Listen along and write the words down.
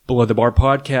Below the Bar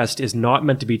podcast is not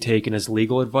meant to be taken as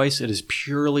legal advice. It is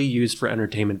purely used for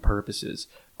entertainment purposes.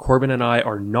 Corbin and I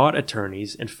are not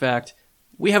attorneys. In fact,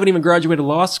 we haven't even graduated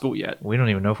law school yet. We don't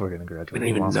even know if we're going to graduate. We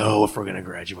don't even know if we're going to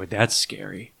graduate. That's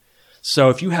scary. So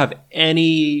if you have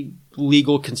any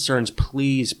legal concerns,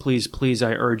 please,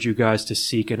 I urge you guys to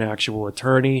seek an actual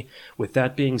attorney. With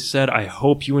that being said, I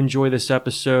hope you enjoy this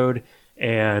episode,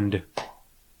 and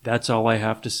that's all I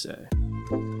have to say.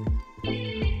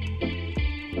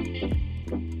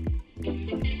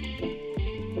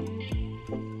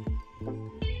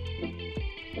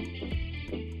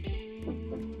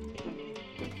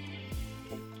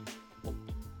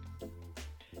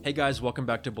 Hey guys, welcome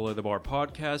back to Below the Bar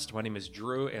podcast. My name is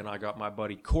Drew, and I got my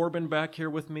buddy Corbin back here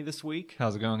with me this week.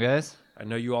 How's it going, guys? I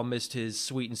know you all missed his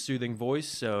sweet and soothing voice,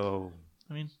 so...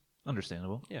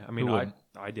 Understandable. Yeah,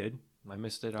 I did. I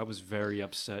missed it. I was very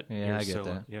upset. Yeah, I get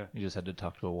that. Yeah. You just had to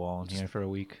talk to a wall in here for a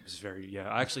week. It was very,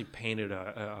 I actually painted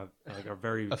a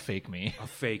fake me. A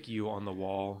fake you on the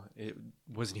wall. It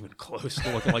wasn't even close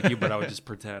to looking like you, but I would just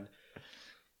pretend.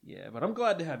 Yeah, but I'm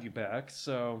glad to have you back,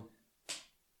 so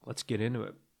let's get into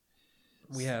it.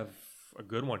 We have a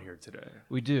good one here today.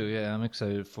 We do, yeah. I'm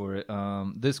excited for it.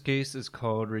 This case is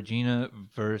called Regina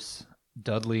versus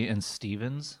Dudley and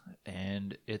Stephens,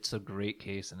 and it's a great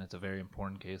case, and it's a very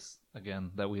important case,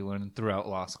 again, that we learned throughout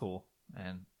law school,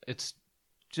 and it's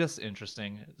just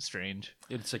interesting, strange.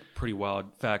 It's a pretty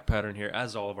wild fact pattern here,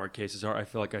 as all of our cases are. I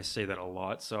feel like I say that a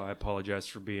lot, so I apologize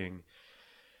for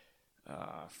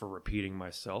repeating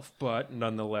myself, but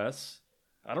nonetheless...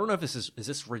 I don't know if this is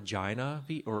this Regina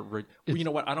well, you know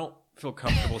what? I don't feel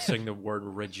comfortable saying the word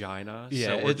Regina,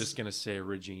 so we're just going to say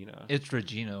Regina. It's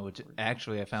Regina, which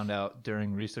actually I found out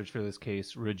during research for this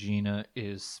case, Regina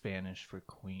is Spanish for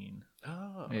queen.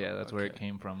 Oh. Yeah, that's where it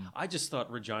came from. I just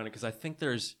thought Regina because I think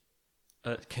there's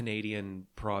a Canadian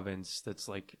province that's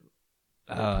like...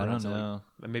 I don't know.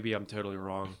 Maybe I'm totally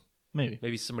wrong.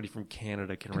 Maybe somebody from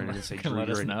Canada can write in and say, Drew,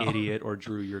 you're an idiot, or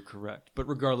Drew, you're correct. But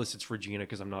regardless, it's Regina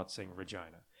because I'm not saying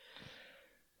Regina.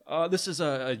 This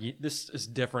is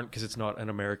different because it's not an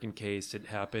American case. It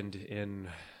happened in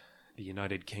the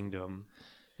United Kingdom.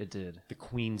 It did. The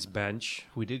Queen's Bench.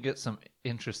 We did get some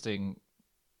interesting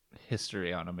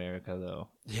history on America, though.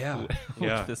 Yeah.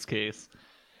 With this case.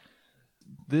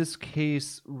 This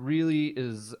case really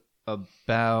is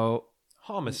about...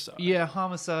 homicide. Yeah,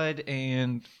 homicide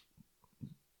and...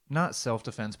 not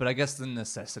self-defense, but I guess the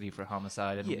necessity for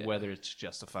homicide and whether it's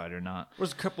justified or not.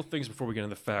 There's a couple things before we get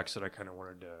into the facts that I kind of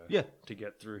wanted to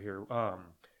get through here.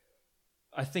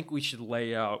 I think we should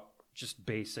lay out just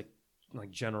basic,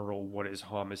 like general, what is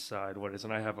homicide,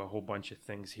 and I have a whole bunch of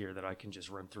things here that I can just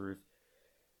run through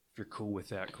if you're cool with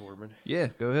that, Corbin. Yeah,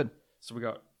 go ahead. So we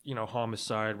got,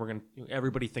 homicide.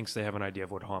 Everybody thinks they have an idea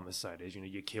of what homicide is.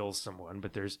 You kill someone,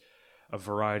 but there's a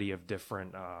variety of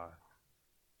different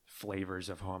flavors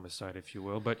of homicide, if you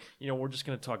will. But, we're just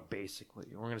going to talk basically.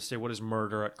 We're going to say, what is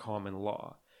murder at common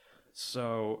law?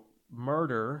 So,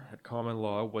 murder at common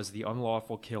law was the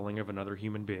unlawful killing of another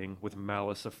human being with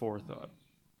malice aforethought.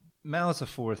 Malice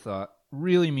aforethought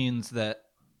really means that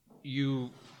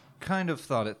you kind of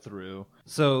thought it through.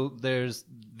 So, there's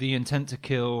the intent to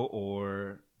kill,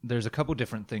 or there's a couple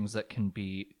different things that can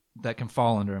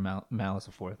fall under malice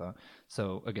aforethought.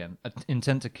 So, again,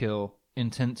 intent to kill,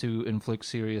 intent to inflict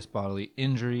serious bodily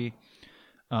injury.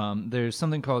 There's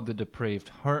something called the depraved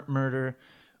heart murder,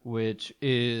 which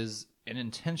is an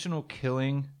intentional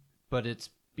killing, but it's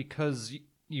because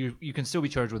you can still be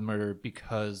charged with murder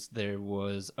because there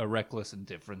was a reckless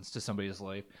indifference to somebody's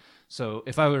life. So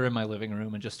if I were in my living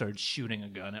room and just started shooting a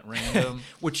gun at random...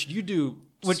 which you do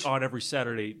on every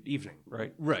Saturday evening,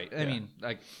 right? Right. I mean,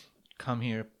 I come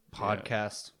here,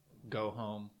 podcast, go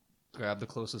home, grab the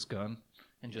closest gun,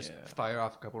 and just fire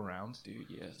off a couple rounds. Dude,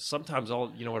 yeah. Sometimes I'll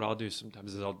do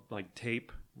sometimes is I'll like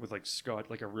tape with like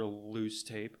scotch, like a real loose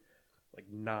tape, like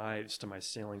knives to my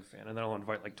ceiling fan, and then I'll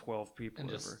invite like 12 people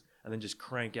over, and then just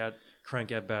crank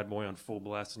that bad boy on full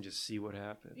blast and just see what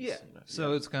happens. Yeah.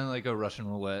 So it's kind of like a Russian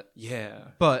roulette. Yeah.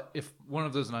 But if one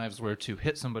of those knives were to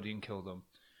hit somebody and kill them,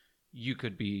 you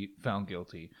could be found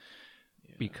guilty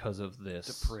because of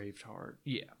this depraved heart.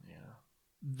 Yeah. Yeah.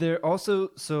 There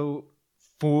also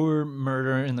for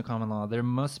murder in the common law, there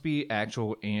must be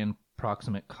actual and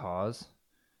proximate cause,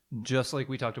 just like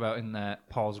we talked about in that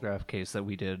Paulsgraf case that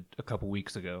we did a couple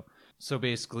weeks ago. So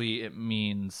basically, it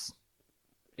means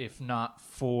if not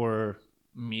for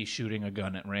me shooting a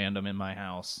gun at random in my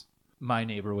house, my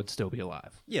neighbor would still be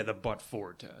alive. Yeah, the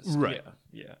but-for test. Right.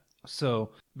 Yeah.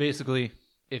 So basically,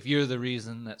 if you're the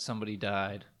reason that somebody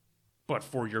died... But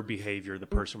for your behavior, the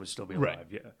person would still be alive.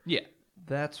 Right. Yeah.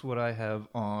 That's what I have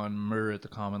on murder at the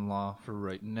common law for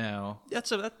right now.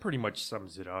 That pretty much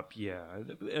sums it up. Yeah.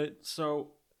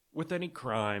 So with any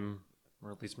crime,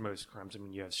 or at least most crimes, I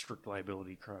mean, you have strict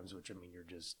liability crimes, which I mean, you're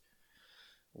just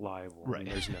liable. Right. I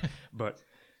mean, there's no, but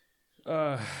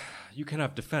you can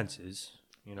have defenses.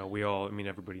 You know,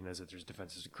 everybody knows that there's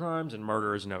defenses to crimes, and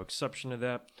murder is no exception to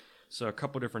that. So a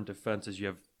couple different defenses. You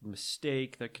have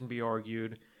mistake that can be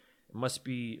argued.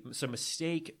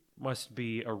 Mistake must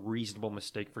be a reasonable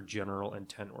mistake for general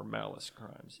intent or malice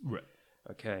crimes. Right.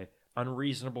 Okay.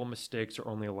 Unreasonable mistakes are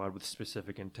only allowed with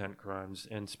specific intent crimes,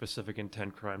 and specific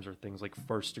intent crimes are things like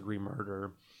first-degree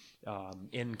murder,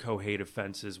 inchoate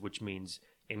offenses, which means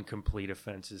incomplete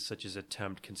offenses such as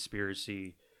attempt,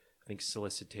 conspiracy, I think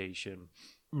solicitation.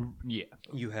 Yeah.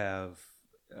 You have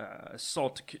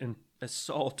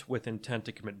assault with intent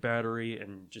to commit battery,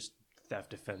 and just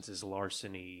theft offenses,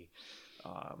 larceny,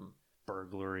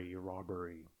 burglary,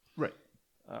 robbery. Right.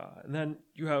 And then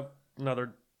you have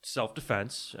another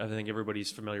self-defense. I think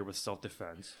everybody's familiar with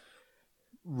self-defense.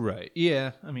 Right.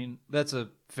 Yeah. I mean, that's a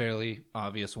fairly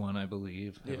obvious one, I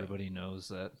believe. Yeah. Everybody knows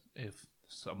that if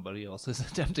somebody else is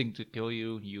attempting to kill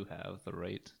you, you have the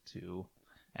right to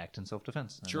act in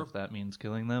self-defense. And Sure. if that means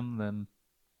killing them, then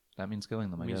that means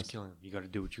killing them, I guess. Killing them. You got to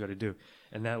do what you got to do.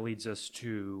 And that leads us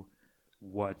to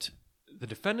what the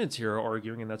defendants here are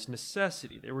arguing, and that's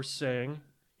necessity. They were saying,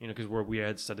 because where we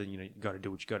had said that, you got to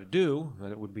do what you got to do,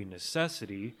 that it would be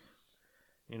necessity.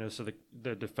 So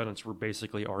the defendants were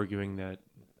basically arguing that,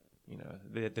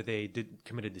 that they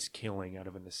committed this killing out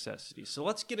of a necessity. So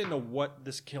let's get into what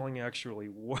this killing actually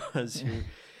was here.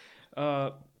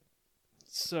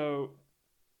 So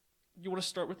you want to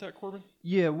start with that, Corbin?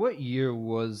 Yeah, what year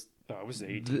was... It was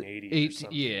 1880 or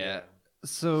something. Yeah.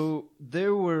 So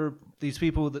there were these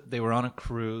people that they were on a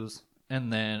cruise,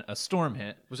 and then a storm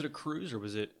hit. Was it a cruise or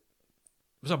was it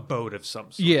a boat of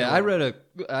some sort? Yeah, I read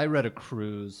a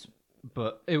cruise,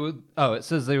 but it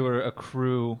says they were a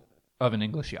crew of an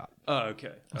English yacht. Oh,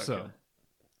 okay. So,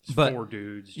 It's but 4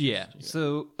 dudes. Yeah.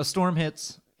 So a storm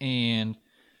hits, and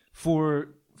four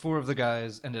of the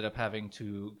guys ended up having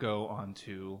to go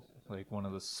onto like one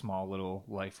of the small little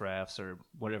life rafts or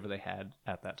whatever they had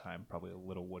at that time, probably a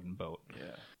little wooden boat.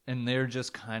 Yeah. And they're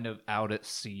just kind of out at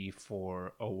sea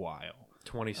for a while.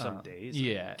 20-some days.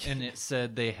 Yeah. And it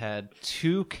said they had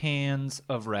 2 cans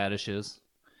of radishes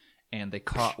and they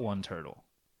caught 1 turtle.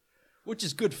 Which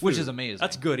is good food. Which is amazing.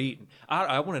 That's good eating.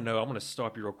 I want to know, I'm going to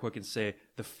stop you real quick and say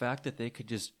the fact that they could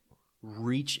just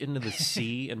reach into the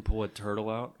sea and pull a turtle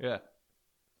out. Yeah.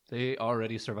 They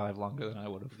already survived longer than I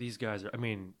would have. These guys are,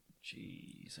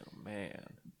 jeez, oh man.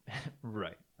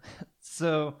 Right.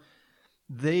 So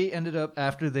they ended up,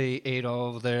 after they ate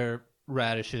all of their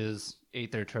radishes,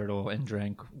 ate their turtle, and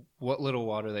drank what little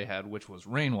water they had, which was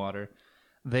rainwater,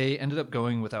 they ended up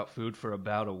going without food for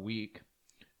about a week.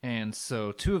 And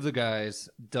so 2 of the guys,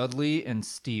 Dudley and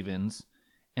Stephens,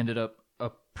 ended up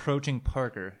approaching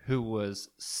Parker, who was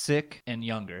sick and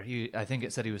younger. I think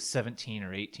it said he was 17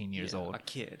 or 18 years old. A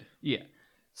kid. Yeah.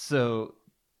 So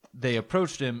they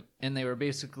approached him, and they were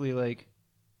basically like,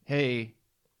 hey,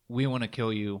 we want to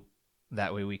kill you.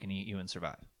 That way we can eat you and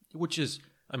survive. Which is,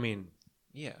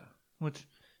 yeah. Which,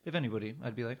 if anybody,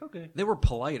 I'd be like, okay. They were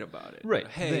polite about it. Right.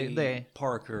 Hey, They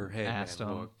Parker, hey, asked man,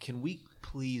 him. look, can we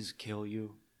please kill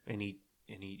you and eat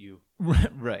you?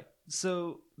 Right.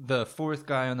 So the 4th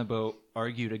guy on the boat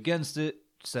argued against it,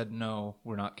 said, no,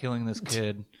 we're not killing this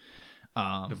kid.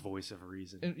 The voice of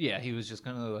reason. Yeah, he was just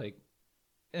kind of like...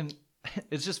 And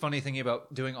it's just funny thinking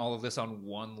about doing all of this on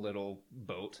one little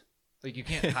boat. Like, you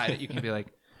can't hide it. You can be like,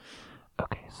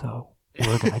 okay, so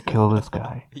we're going to kill this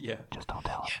guy. Yeah. Just don't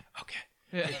tell him. Yeah, okay.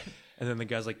 Yeah. And then the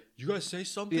guy's like, you guys say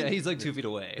something? Yeah, he's like 2 feet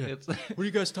away. Yeah. It's What are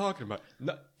you guys talking about?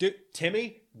 No,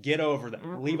 Timmy, get over that.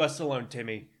 Leave us alone,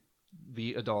 Timmy.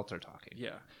 The adults are talking.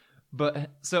 Yeah. But,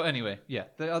 so anyway, yeah.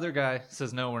 The other guy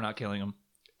says, no, we're not killing him.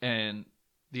 And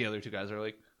the other 2 guys are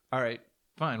like, all right,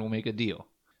 fine, we'll make a deal.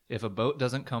 If a boat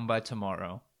doesn't come by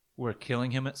tomorrow, we're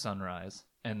killing him at sunrise,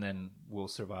 and then we'll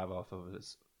survive off of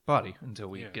his body until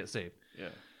we get saved. Yeah.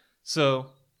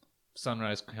 So,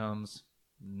 sunrise comes,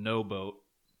 no boat,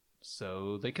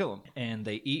 so they kill him. And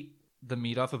they eat the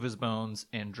meat off of his bones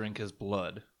and drink his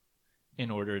blood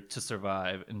in order to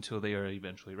survive until they are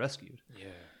eventually rescued. Yeah.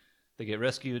 They get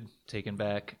rescued, taken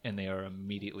back, and they are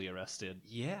immediately arrested.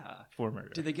 Yeah. For murder.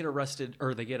 Did they get arrested,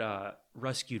 or they get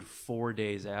rescued 4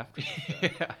 days after?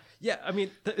 Yeah. Yeah,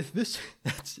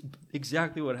 that's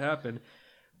exactly what happened.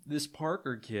 This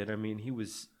Parker kid, he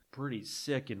was pretty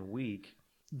sick and weak.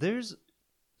 There's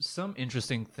some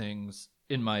interesting things,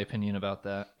 in my opinion, about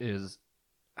that is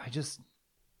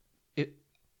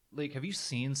like, have you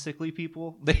seen sickly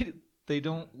people? They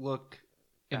don't look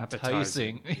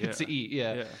enticing to eat.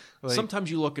 Yeah. Like,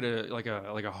 sometimes you look at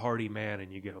a hardy man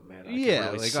and you go, man, I yeah,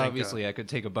 could really like obviously I could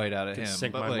take a bite out of him,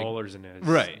 sink but my like, molars in his.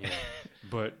 right. Yeah.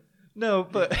 But no,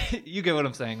 but you get what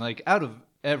I'm saying. Like, out of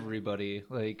everybody,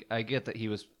 like, I get that he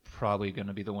was probably going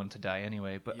to be the one to die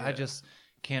anyway, but I just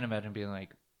can't imagine being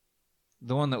like,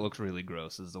 the one that looks really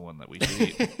gross is the one that we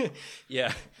should eat.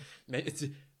 Yeah.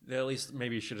 At least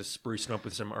maybe you should have spruced him up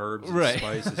with some herbs and Right.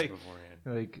 spices Like, beforehand.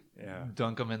 Like,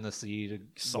 dunk them in the sea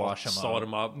to wash them salt up.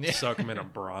 them up, suck them in a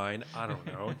brine. I don't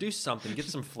know. Do something. Get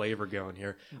some flavor going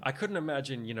here. I couldn't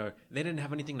imagine, they didn't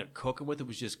have anything to cook it with. It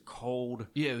was just cold.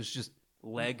 Yeah, it was just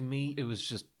leg meat. It was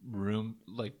just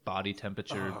body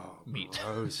temperature meat.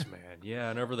 Gross, man.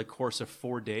 Yeah, and over the course of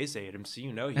 4 days, they ate him, so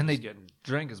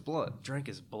drank his blood. Drank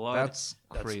his blood. That's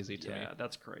crazy to me. Yeah,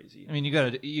 that's crazy. I mean,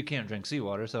 you can't drink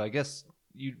seawater, so I guess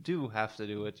you do have to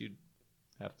do what you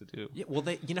have to do. Yeah, well,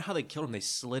 you know how they killed him? They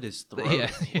slit his throat.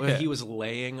 Yeah. When he was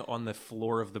laying on the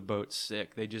floor of the boat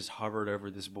sick, they just hovered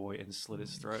over this boy and slit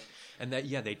his throat. And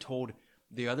they told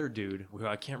the other dude, who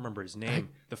I can't remember his name,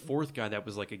 the fourth guy that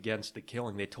was like against the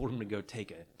killing, they told him to go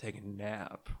take a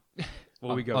nap.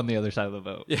 Well, we go on the other side of the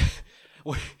boat.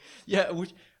 Yeah,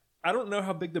 which I don't know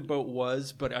how big the boat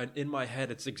was, but in my head,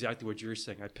 it's exactly what you're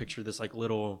saying. I picture this like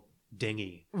little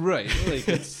dinghy, right? Like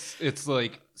it's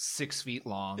like 6 feet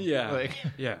long. Yeah,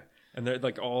 yeah. And they're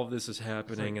like all of this is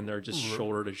happening, and they're just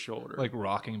shoulder to shoulder, like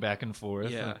rocking back and forth.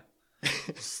 Yeah,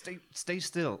 like, stay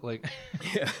still. Like,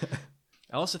 yeah.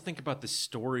 I also think about the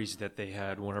stories that they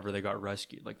had whenever they got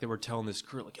rescued. Like they were telling this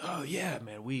crew, like, "Oh yeah,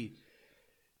 man, we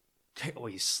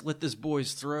slit this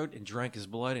boy's throat and drank his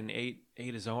blood and ate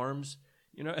his arms."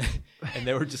 And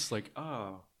they were just like,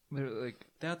 "Oh, they're like,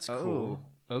 that's cool.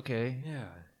 Okay, yeah,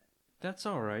 that's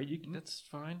all right. That's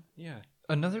fine. Yeah."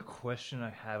 Another question I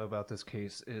have about this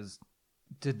case is,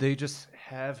 did they just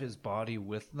have his body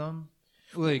with them?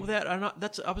 Like,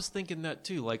 I was thinking that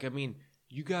too. Like, I mean,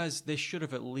 you guys, they should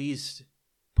have at least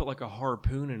put like a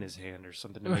harpoon in his hand or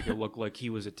something to make it look like he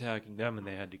was attacking them and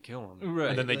they had to kill him. Right.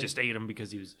 And then they just ate him because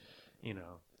he was,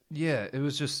 Yeah,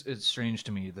 it's strange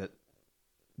to me that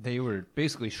they were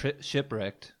basically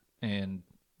shipwrecked and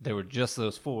there were just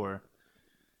those four,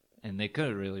 and they could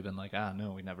have really been like,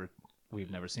 no, we've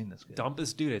never seen this guy. Dump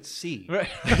this dude at sea. Right.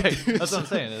 That's what I'm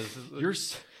saying.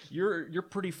 You're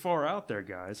pretty far out there,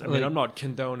 guys. I mean, I'm not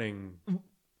condoning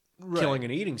killing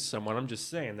and eating someone. I'm just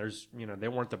saying they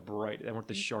weren't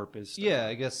the sharpest. Yeah,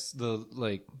 I guess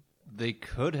they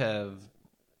could have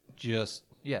just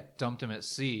dumped him at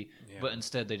sea, but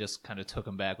instead they just kind of took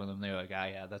him back with them. They were like,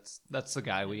 that's the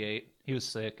guy we ate. He was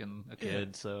sick and a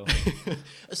kid, so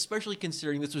especially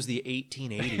considering this was the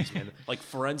 1880s, man. Like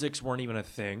forensics weren't even a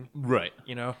thing, right?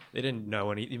 They didn't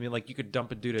know any. I mean, like you could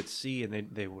dump a dude at sea and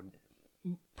they would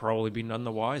probably be none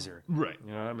the wiser, right?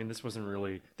 I mean, this wasn't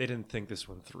really. They didn't think this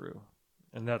one through,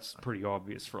 and that's pretty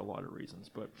obvious for a lot of reasons.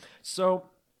 But so,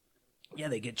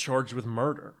 they get charged with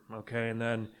murder, okay, and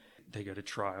then they go to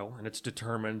trial, and it's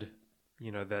determined,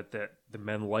 that the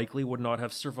men likely would not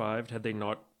have survived had they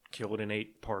not killed and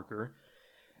ate Parker.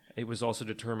 It was also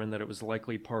determined that it was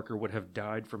likely Parker would have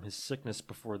died from his sickness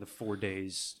before the 4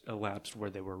 days elapsed where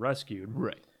they were rescued.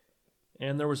 Right.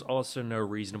 And there was also no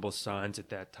reasonable signs at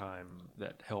that time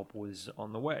that help was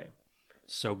on the way.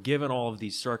 So given all of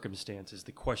these circumstances,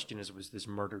 the question is, was this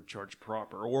murder charge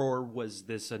proper, or was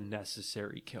this a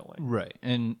necessary killing? Right.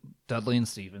 And Dudley and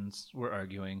Stephens were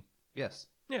arguing, yes,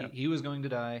 he was going to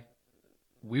die.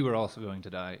 We were also going to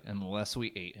die unless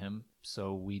we ate him.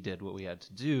 So we did what we had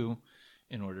to do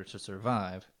in order to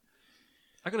survive.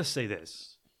 I gotta say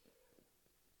this.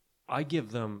 I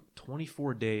give them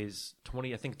 24 days,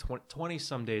 20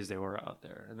 some days they were out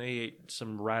there. And they ate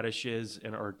some radishes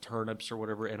or turnips or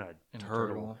whatever and a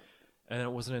turtle. And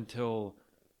it wasn't until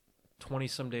 20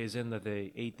 some days in that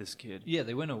they ate this kid. Yeah,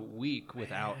 they went a week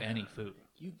without any food.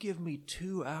 You give me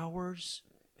 2 hours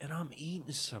and I'm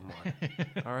eating someone.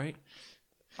 All right?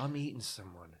 I'm eating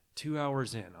someone. 2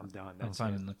 hours in, I'm done. I'm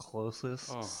finding the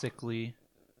closest sickly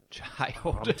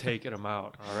child. I'm taking him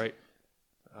out. All right.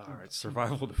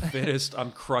 Survival of the fittest.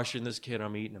 I'm crushing this kid.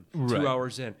 I'm eating him. Right. 2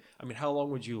 hours in. I mean, how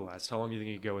long would you last? How long do you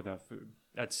think you'd go without food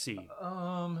at sea?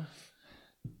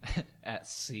 At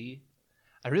sea,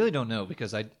 I really don't know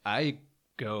because I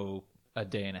go a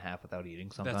day and a half without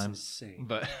eating sometimes. That's insane.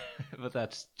 But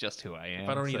that's just who I am. If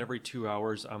I don't eat every 2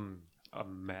 hours, I'm a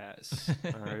mess.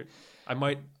 All right.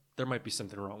 There might be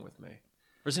something wrong with me.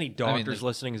 If there's any doctors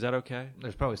listening, is that okay?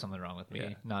 There's probably something wrong with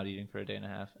me not eating for a day and a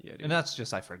half. Yeah, and that's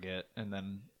just I forget, and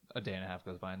then a day and a half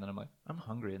goes by, and then I'm like, I'm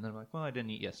hungry, and then I'm like, well, I didn't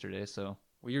eat yesterday, so.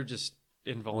 Well, you're just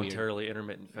involuntarily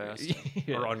intermittent fasting,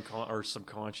 Yeah. or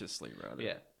subconsciously rather.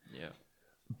 Yeah. Yeah.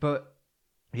 But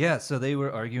yeah, so they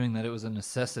were arguing that it was a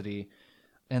necessity,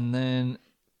 and then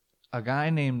a guy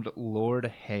named Lord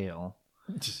Hale.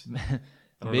 I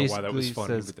don't know why that was funny,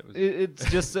 says, but that was... it's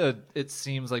just it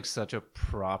seems like such a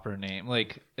proper name.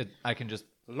 Like I can just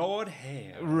Lord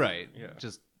Hale. right, Yeah.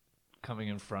 just coming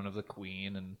in front of the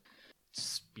Queen and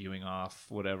spewing off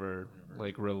whatever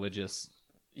like religious.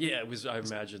 Yeah, it was. I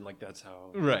imagine like that's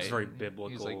how. Right, It's very biblical.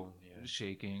 He's like yeah.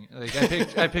 shaking.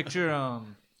 Like I picture.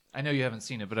 I know you haven't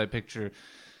seen it, but I picture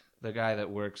the guy that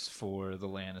works for the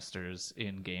Lannisters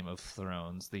in Game of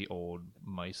Thrones, the old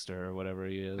Meister or whatever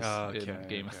he is in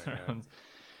Game of Thrones.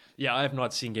 Yeah, I have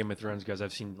not seen Game of Thrones, guys.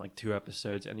 I've seen like 2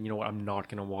 episodes, and you know what? I'm not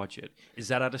gonna watch it. Is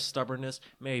that out of stubbornness?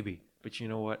 Maybe, but you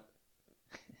know what?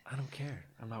 I don't care.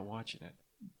 I'm not watching it.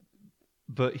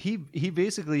 But he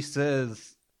basically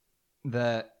says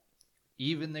that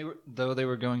though they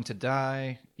were going to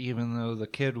die, even though the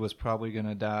kid was probably going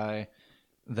to die,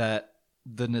 that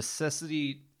the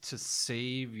necessity to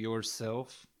save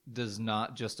yourself does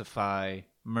not justify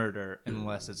murder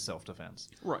unless it's self-defense.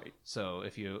 Right. So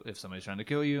if somebody's trying to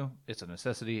kill you, it's a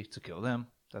necessity to kill them.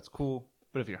 That's cool.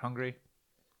 But if you're hungry,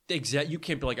 You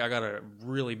can't be like, I got a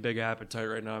really big appetite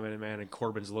right now, man, and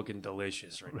Corbin's looking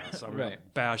delicious right now, so I'm gonna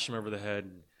bash him over the head.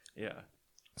 And, yeah.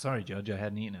 Sorry, Judge, I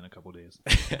hadn't eaten in a couple days.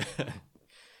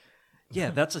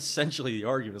 Yeah, that's essentially the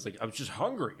argument. It's like, I was just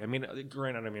hungry. I mean,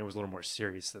 granted, it was a little more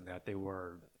serious than that. They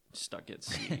were stuck at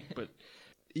sea, but...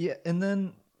 Yeah, and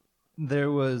then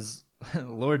there was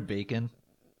Lord Bacon.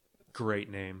 Great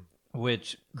name.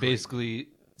 Which basically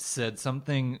said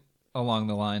something along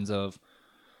the lines of,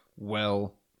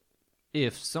 well,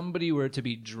 if somebody were to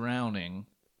be drowning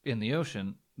in the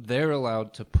ocean, they're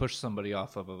allowed to push somebody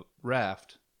off of a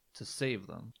raft to save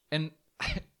them. And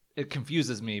it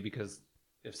confuses me because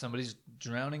if somebody's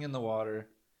drowning in the water,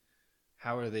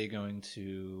 how are they going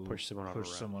to push someone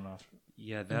off?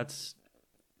 Yeah, that's...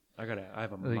 I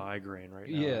have a migraine right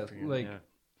now.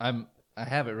 Yeah, I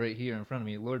have it right here in front of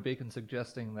me. Lord Bacon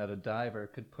suggesting that a diver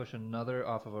could push another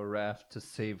off of a raft to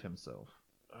save himself.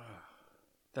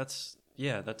 That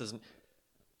doesn't...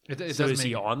 So is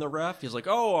he on the raft? He's like,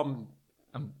 oh,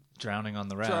 I'm drowning on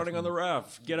the raft. Drowning on the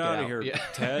raft. Get out of here,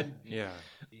 Ted. Yeah.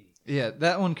 Yeah,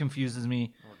 that one confuses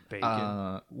me.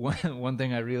 Bacon. One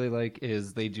thing I really like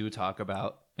is they do talk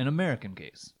about an American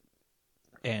case.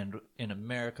 And in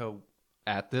America,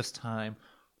 at this time,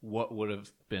 what would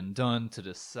have been done to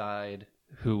decide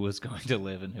who was going to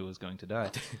live and who was going to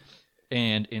die.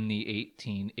 And in the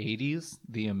 1880s,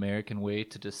 the American way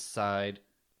to decide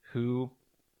who,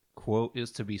 quote,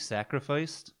 is to be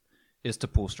sacrificed is to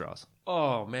pull straws.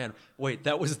 Oh, man. Wait,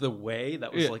 that was the way?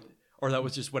 That was or that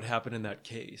was just what happened in that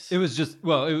case? It was just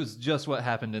what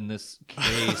happened in this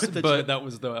case. But that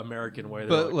was the American way.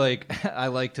 But I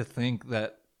like to think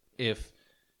that if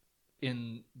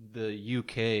in the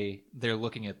UK they're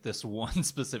looking at this one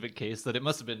specific case, that it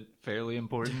must have been fairly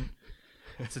important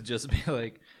to just be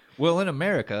like, well, in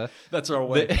America, that's our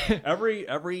way.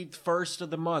 Every first of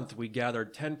the month, we gather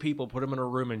 10 people, put them in a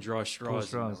room, and draw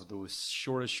straws. The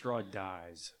shortest straw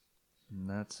dies. And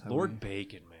that's how Lord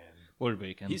Bacon, man. Lord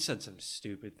Bacon. He said some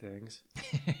stupid things.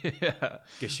 Yeah.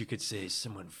 Guess you could say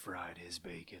someone fried his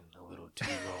bacon a little too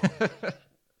long.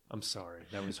 I'm sorry.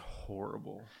 That was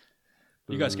horrible.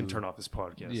 You guys can turn off this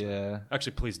podcast. Yeah.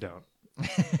 Actually, please don't.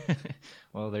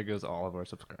 Well, there goes all of our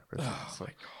subscribers. Oh, my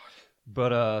God.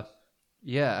 But,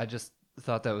 yeah, I just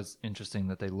thought that was interesting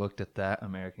that they looked at that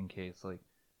American case. Like,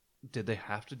 did they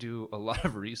have to do a lot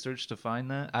of research to find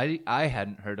that? I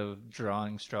hadn't heard of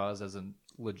drawing straws as a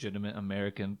legitimate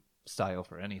American style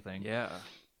for anything. Yeah.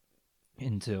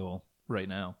 Until right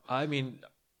now. I mean,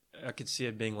 I could see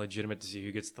it being legitimate to see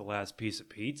who gets the last piece of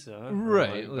pizza.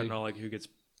 Right. But not like who gets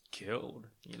killed,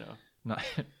 you know.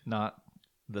 Not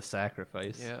the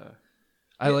sacrifice. Yeah.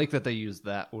 I like that they use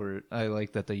that word. I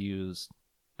like that they use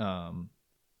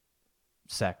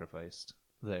sacrificed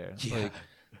there. Yeah. Like,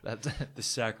 that's the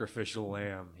sacrificial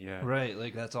lamb. Yeah. Right.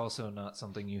 Like, that's also not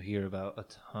something you hear about a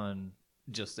ton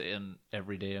just in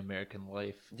everyday American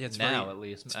life. Yeah, it's now, at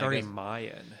least. It's very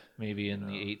Mayan. Maybe in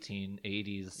the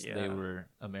 1880s,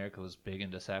 America was big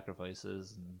into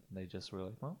sacrifices, and they just were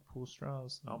like, well, pull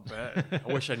straws. I'll bet.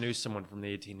 I wish I knew someone from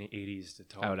the 1880s to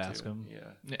talk to. I would ask them.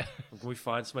 Yeah. Can we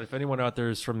find somebody? If anyone out there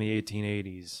is from the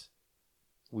 1880s,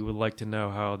 we would like to know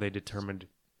how they determined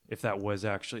if that was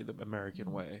actually the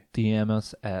American way. DM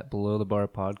us at Below the Bar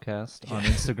Podcast on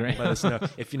Instagram. Let us know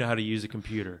if you know how to use a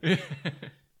computer.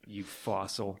 You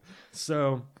fossil.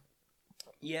 So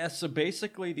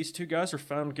basically these two guys are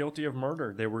found guilty of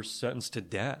murder. They were sentenced to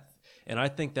death. And I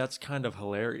think that's kind of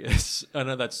hilarious. I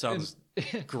know that sounds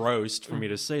gross for me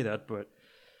to say that, but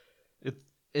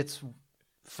it's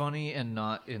funny and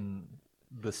not in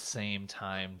the same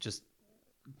time. Just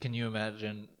can you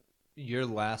imagine your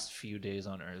last few days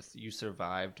on Earth? You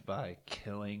survived by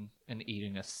killing and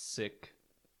eating a sick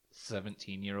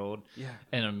 17-year-old. Yeah.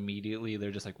 And immediately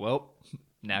they're just like, well,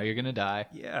 now you're gonna die.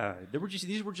 Yeah,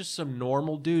 these were just some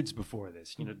normal dudes before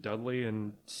this. Dudley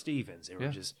and Stephens. They were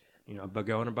just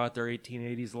going about their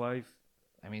 1880s life.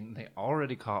 I mean, they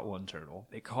already caught one turtle.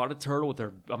 They caught a turtle with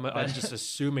their. I'm just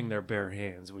assuming their bare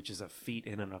hands, which is a feat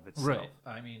in and of itself. Right.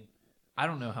 I mean, I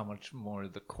don't know how much more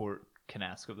the court can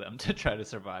ask of them to try to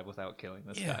survive without killing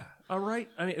this guy. All right.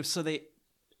 I mean, so they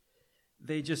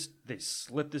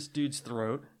slit this dude's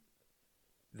throat.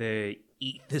 They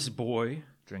eat this boy.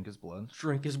 Drink his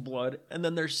blood. And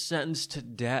then they're sentenced to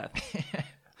death.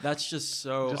 That's just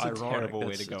so just ironic. a terrible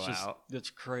way to go out. That's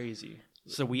crazy.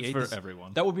 So we ate for this,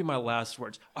 everyone. That would be my last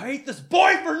words. I ate this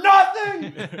boy for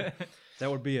nothing.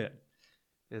 That would be it.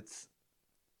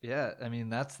 I mean,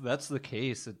 that's the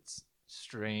case. It's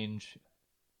strange,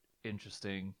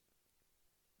 interesting,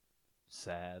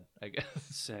 sad, I guess.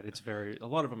 Sad. It's a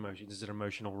lot of emotions. It's an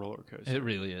emotional roller coaster. It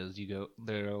really is.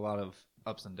 There are a lot of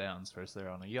ups and downs. First, they're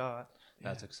on a yacht.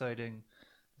 That's exciting.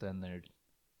 Then they're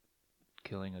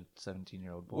killing a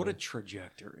 17-year-old boy. What a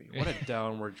trajectory. What a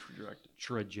downward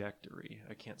trajectory.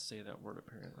 I can't say that word,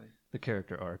 apparently. The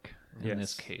character arc in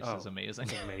this case is amazing.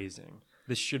 It's amazing.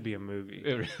 This should be a movie.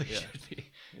 It really should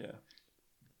be. Yeah.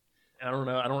 I don't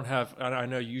know. I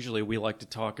know usually we like to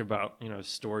talk about,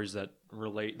 stories that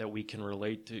we can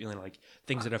relate to, like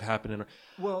things that have happened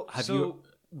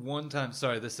one time,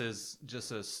 sorry, this is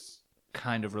just a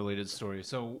kind of related story.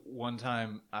 So one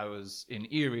time I was in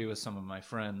Erie with some of my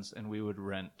friends, and we would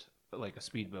rent like a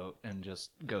speedboat and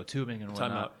just go tubing and whatnot.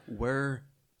 Time out. Where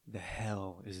the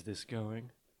hell is this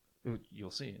going? You'll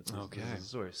see. Okay. This is a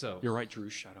story. So you're right, Drew.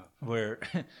 Shut up.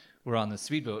 We're on the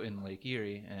speedboat in Lake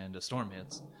Erie, and a storm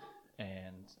hits,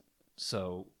 and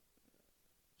so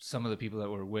some of the people that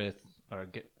we're with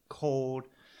get cold.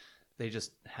 They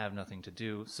just have nothing to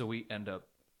do, so we end up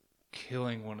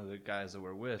killing one of the guys that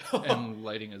we're with and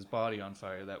lighting his body on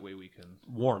fire. That way we can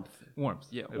warmth.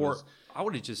 Yeah. I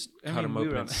would have just cut him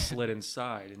open and slid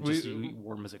inside and just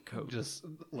warm as a coat. Just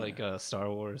like Star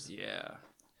Wars. Yeah.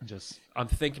 Just I'm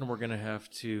thinking we're gonna have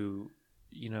to,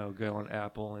 go on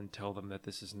Apple and tell them that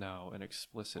this is now an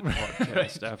explicit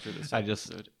podcast after this episode. I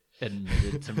just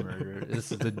admitted to murder.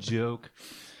 This is a joke.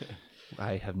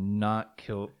 I have not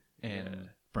killed and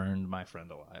burned my friend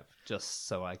alive just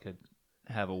so I could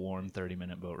have a warm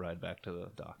 30-minute boat ride back to the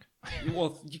dock.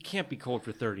 Well, you can't be cold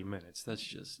for 30 minutes. That's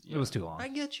just... It was too long. I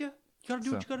get you. You gotta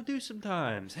do what you gotta do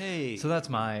sometimes. Hey. So that's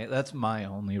my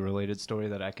only related story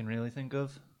that I can really think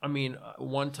of. I mean,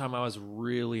 one time I was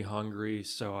really hungry,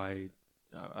 so I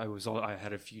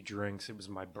had a few drinks. It was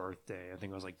my birthday. I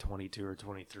think I was like 22 or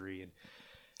 23, and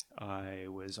I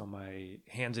was on my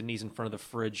hands and knees in front of the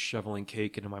fridge shoveling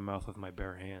cake into my mouth with my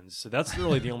bare hands. So that's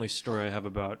really the only story I have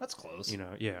about... That's close.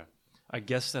 Yeah. I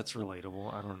guess that's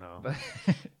relatable. I don't know.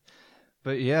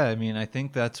 But yeah, I mean, I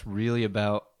think that's really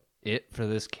about it for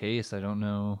this case. I don't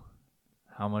know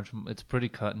how much. It's pretty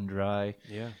cut and dry.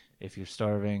 Yeah. If you're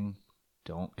starving,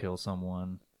 don't kill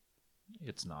someone.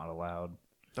 It's not allowed.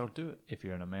 Don't do it. If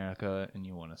you're in America and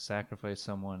you want to sacrifice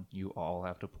someone, you all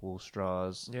have to pull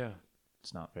straws. Yeah.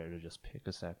 It's not fair to just pick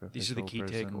a sacrifice. These are the key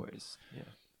takeaways. Yeah.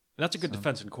 And that's a good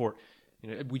defense in court.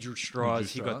 We drew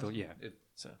straws. He got the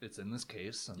It's in this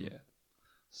case. Yeah.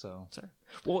 So,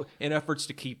 well, in efforts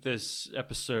to keep this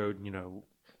episode,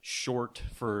 short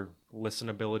for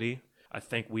listenability, I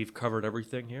think we've covered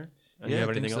everything here. You have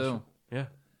anything else? So. Yeah.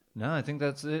 No, I think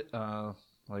that's it.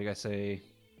 Like I say,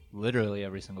 literally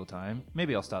every single time.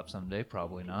 Maybe I'll stop someday.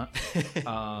 Probably not.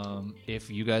 If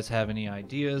you guys have any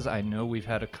ideas, I know we've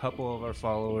had a couple of our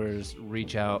followers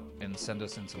reach out and send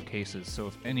us in some cases. So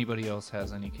if anybody else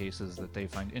has any cases that they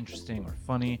find interesting or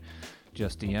funny,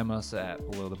 just DM us at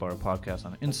Below the Bar Podcast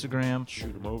on Instagram.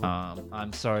 Shoot them over.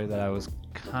 I'm sorry that I was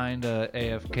kind of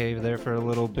AFK there for a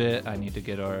little bit. I need to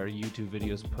get our YouTube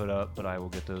videos put up, but I will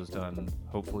get those done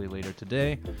hopefully later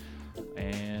today.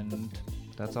 And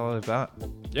that's all I've got.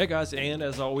 Yeah, guys, and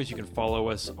as always, you can follow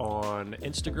us on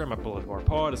Instagram at Below the Bar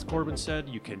Pod, as Corbin said.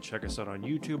 You can check us out on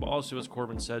YouTube, also, as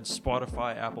Corbin said,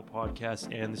 Spotify, Apple Podcasts,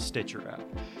 and the Stitcher app.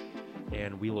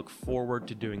 And we look forward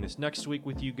to doing this next week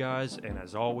with you guys. And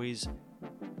as always,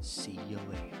 see you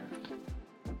later.